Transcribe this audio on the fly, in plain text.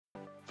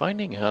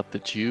Finding out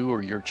that you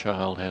or your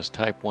child has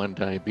type 1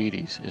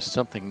 diabetes is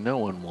something no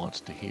one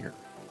wants to hear.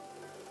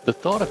 The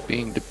thought of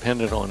being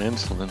dependent on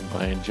insulin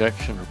by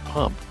injection or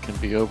pump can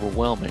be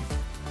overwhelming,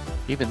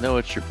 even though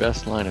it's your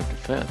best line of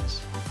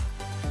defense.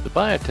 The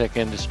biotech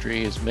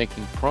industry is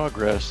making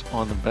progress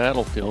on the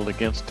battlefield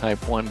against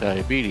type 1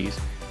 diabetes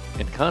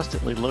and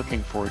constantly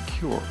looking for a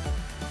cure,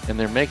 and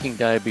they're making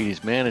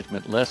diabetes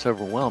management less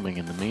overwhelming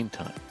in the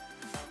meantime.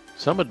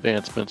 Some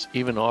advancements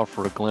even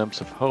offer a glimpse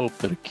of hope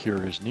that a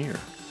cure is near.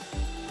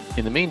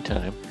 In the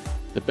meantime,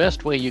 the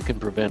best way you can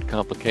prevent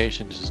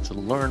complications is to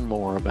learn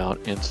more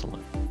about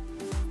insulin.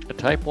 A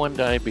type 1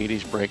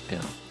 diabetes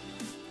breakdown.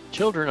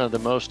 Children are the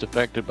most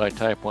affected by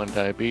type 1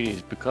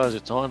 diabetes because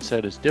its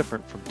onset is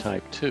different from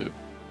type 2.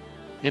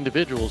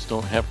 Individuals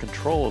don't have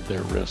control of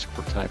their risk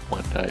for type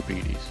 1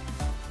 diabetes.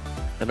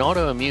 An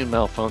autoimmune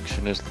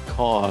malfunction is the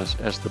cause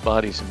as the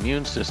body's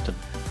immune system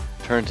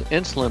turns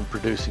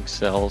insulin-producing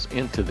cells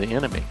into the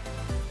enemy.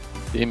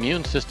 The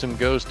immune system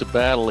goes to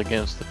battle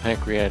against the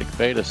pancreatic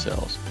beta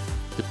cells,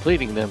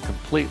 depleting them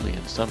completely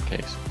in some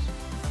cases.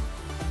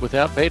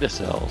 Without beta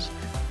cells,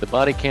 the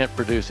body can't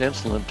produce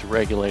insulin to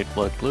regulate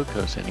blood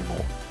glucose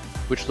anymore,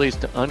 which leads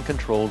to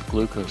uncontrolled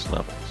glucose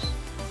levels.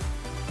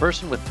 A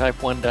person with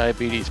type 1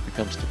 diabetes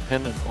becomes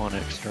dependent on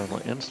external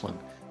insulin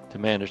to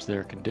manage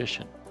their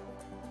condition.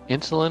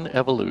 Insulin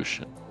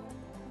evolution.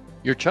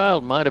 Your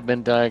child might have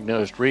been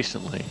diagnosed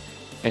recently,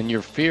 and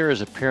your fear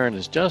as a parent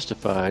is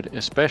justified,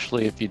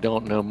 especially if you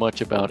don't know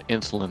much about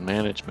insulin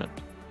management.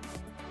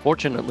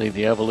 Fortunately,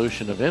 the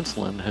evolution of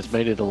insulin has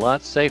made it a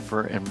lot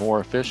safer and more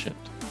efficient.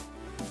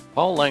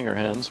 Paul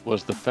Langerhans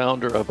was the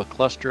founder of a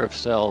cluster of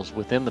cells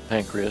within the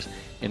pancreas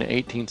in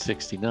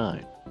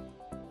 1869.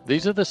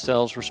 These are the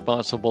cells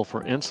responsible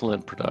for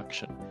insulin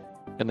production,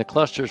 and the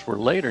clusters were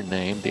later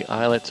named the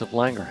islets of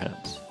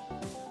Langerhans.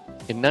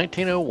 In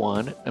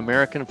 1901,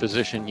 American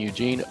physician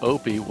Eugene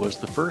Opie was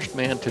the first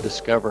man to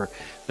discover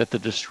that the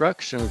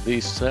destruction of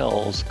these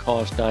cells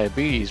caused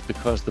diabetes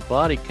because the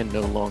body can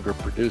no longer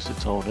produce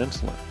its own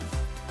insulin.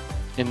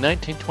 In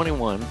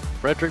 1921,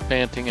 Frederick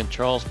Banting and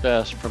Charles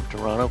Best from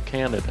Toronto,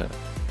 Canada,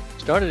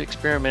 started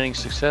experimenting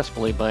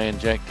successfully by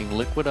injecting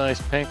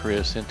liquidized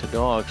pancreas into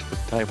dogs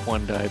with type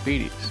 1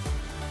 diabetes.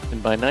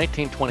 And by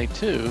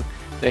 1922,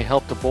 they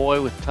helped a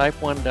boy with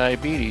type 1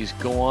 diabetes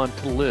go on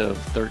to live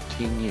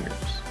 13 years.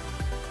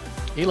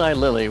 Eli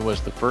Lilly was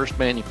the first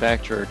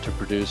manufacturer to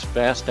produce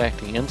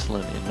fast-acting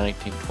insulin in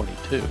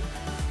 1922,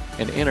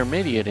 and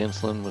intermediate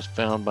insulin was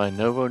found by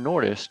Novo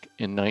Nordisk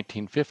in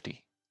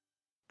 1950.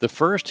 The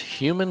first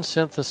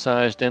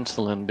human-synthesized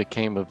insulin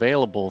became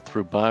available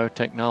through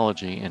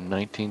biotechnology in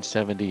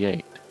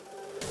 1978.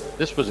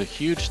 This was a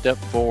huge step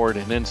forward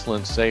in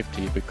insulin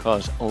safety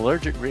because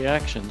allergic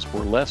reactions were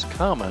less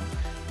common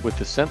with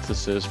the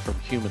synthesis from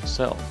human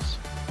cells.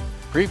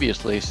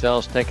 Previously,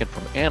 cells taken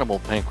from animal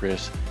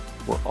pancreas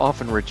were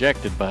often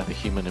rejected by the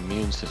human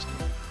immune system.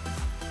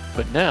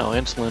 But now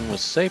insulin was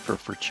safer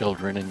for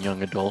children and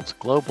young adults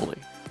globally.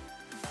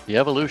 The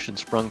evolution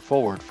sprung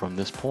forward from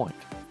this point.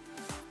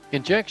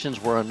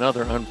 Injections were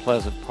another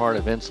unpleasant part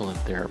of insulin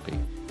therapy,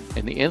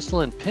 and the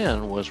insulin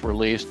pen was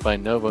released by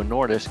Novo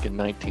Nordisk in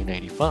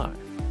 1985.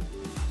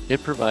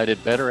 It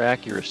provided better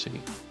accuracy,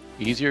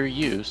 easier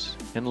use,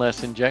 and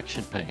less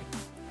injection pain.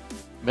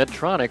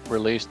 Medtronic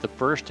released the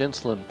first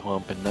insulin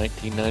pump in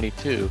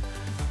 1992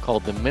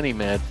 called the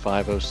MiniMed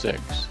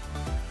 506.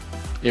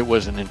 It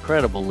was an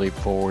incredible leap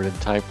forward in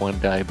type 1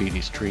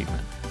 diabetes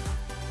treatment.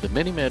 The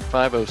MiniMed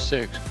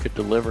 506 could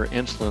deliver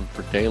insulin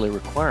for daily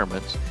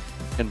requirements,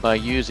 and by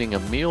using a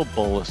meal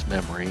bolus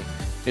memory,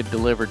 it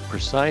delivered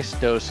precise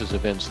doses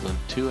of insulin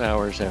 2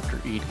 hours after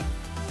eating.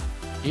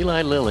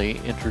 Eli Lilly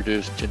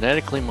introduced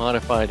genetically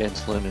modified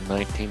insulin in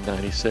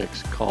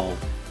 1996 called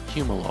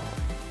Humalog.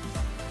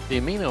 The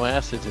amino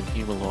acids in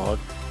Humalog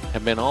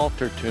have been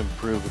altered to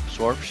improve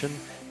absorption,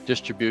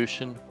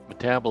 distribution,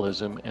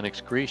 metabolism, and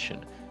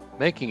excretion,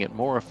 making it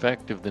more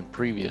effective than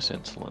previous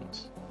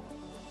insulins.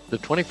 The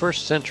 21st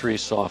century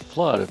saw a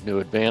flood of new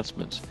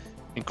advancements,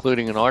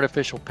 including an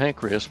artificial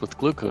pancreas with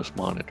glucose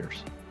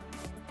monitors.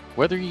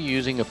 Whether you're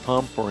using a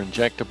pump or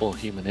injectable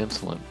human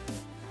insulin,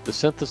 the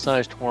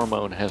synthesized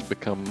hormone has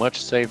become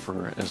much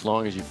safer as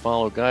long as you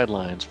follow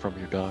guidelines from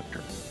your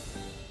doctor.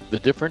 The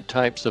different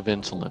types of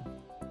insulin.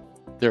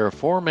 There are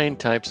 4 main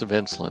types of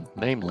insulin,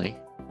 namely,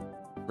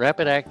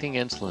 rapid-acting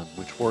insulin,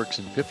 which works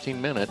in 15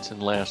 minutes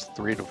and lasts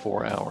 3 to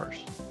 4 hours.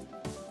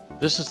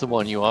 This is the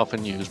one you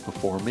often use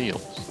before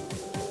meals.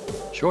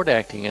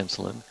 Short-acting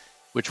insulin,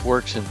 which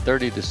works in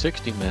 30 to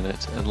 60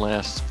 minutes and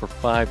lasts for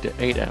 5 to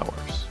 8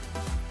 hours.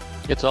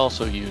 It's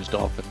also used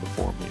often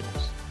before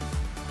meals.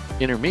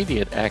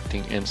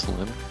 Intermediate-acting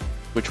insulin,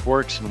 which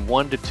works in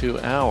 1 to 2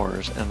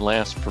 hours and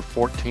lasts for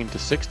 14 to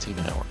 16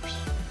 hours.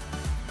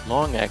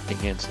 Long-acting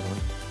insulin,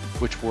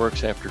 which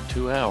works after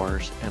 2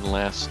 hours and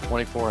lasts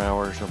 24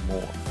 hours or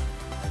more.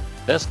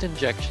 Best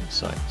injection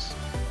sites.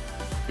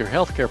 Your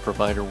healthcare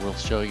provider will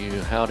show you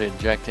how to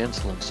inject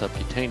insulin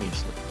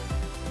subcutaneously.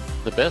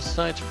 The best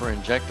sites for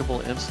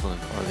injectable insulin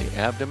are the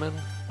abdomen,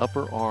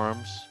 upper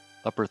arms,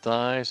 upper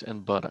thighs,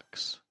 and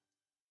buttocks.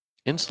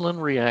 Insulin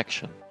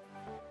reaction.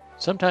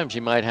 Sometimes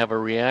you might have a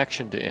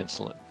reaction to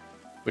insulin,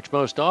 which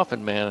most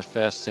often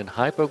manifests in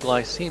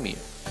hypoglycemia,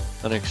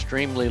 an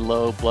extremely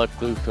low blood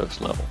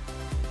glucose level.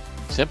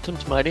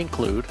 Symptoms might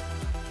include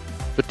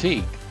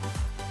fatigue,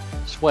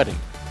 sweating,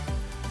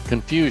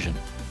 confusion,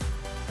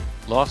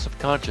 loss of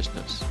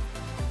consciousness,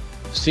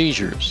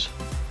 seizures,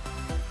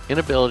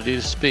 inability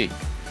to speak,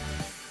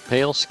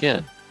 pale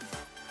skin,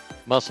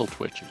 muscle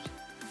twitches.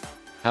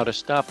 How to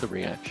stop the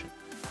reaction.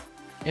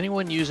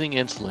 Anyone using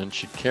insulin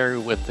should carry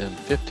with them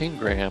 15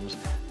 grams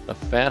of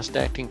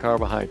fast-acting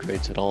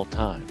carbohydrates at all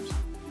times.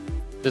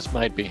 This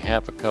might be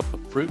half a cup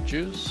of fruit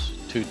juice,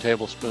 2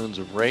 tablespoons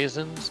of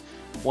raisins,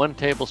 1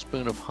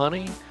 tablespoon of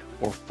honey,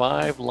 or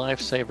 5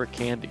 Lifesaver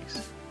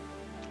candies.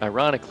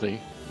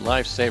 Ironically,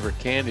 Lifesaver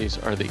candies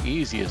are the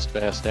easiest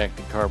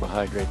fast-acting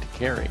carbohydrate to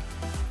carry,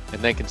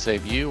 and they can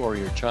save you or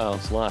your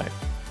child's life.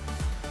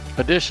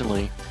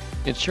 Additionally,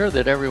 ensure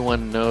that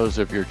everyone knows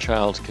of your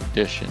child's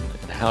condition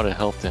and how to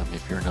help them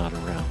if you're not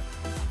around.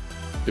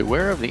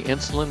 Beware of the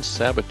insulin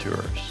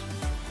saboteurs.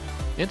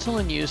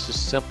 Insulin use is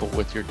simple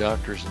with your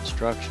doctor's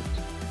instructions,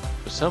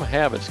 but some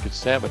habits could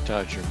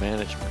sabotage your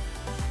management.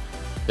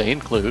 They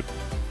include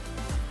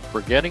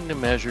forgetting to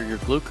measure your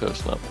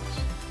glucose levels,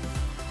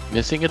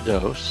 missing a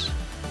dose,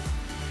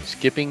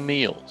 skipping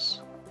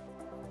meals,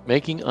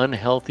 making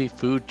unhealthy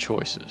food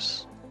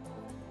choices,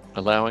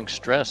 allowing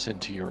stress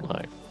into your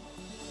life,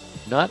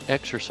 not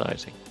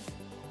exercising,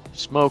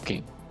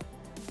 smoking,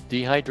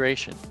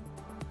 dehydration,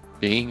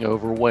 being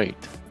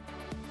overweight,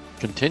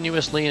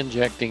 continuously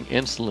injecting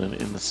insulin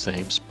in the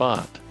same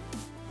spot.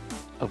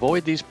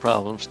 Avoid these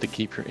problems to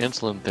keep your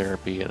insulin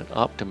therapy at an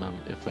optimum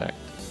effect.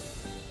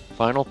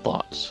 Final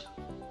thoughts.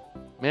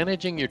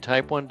 Managing your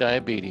type 1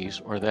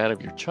 diabetes or that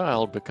of your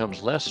child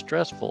becomes less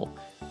stressful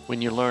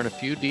when you learn a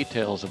few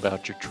details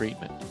about your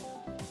treatment.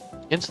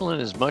 Insulin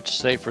is much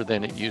safer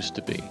than it used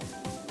to be,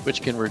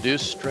 which can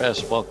reduce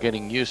stress while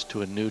getting used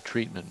to a new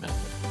treatment method.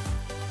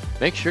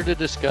 Make sure to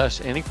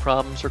discuss any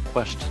problems or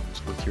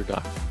questions with your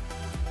doctor.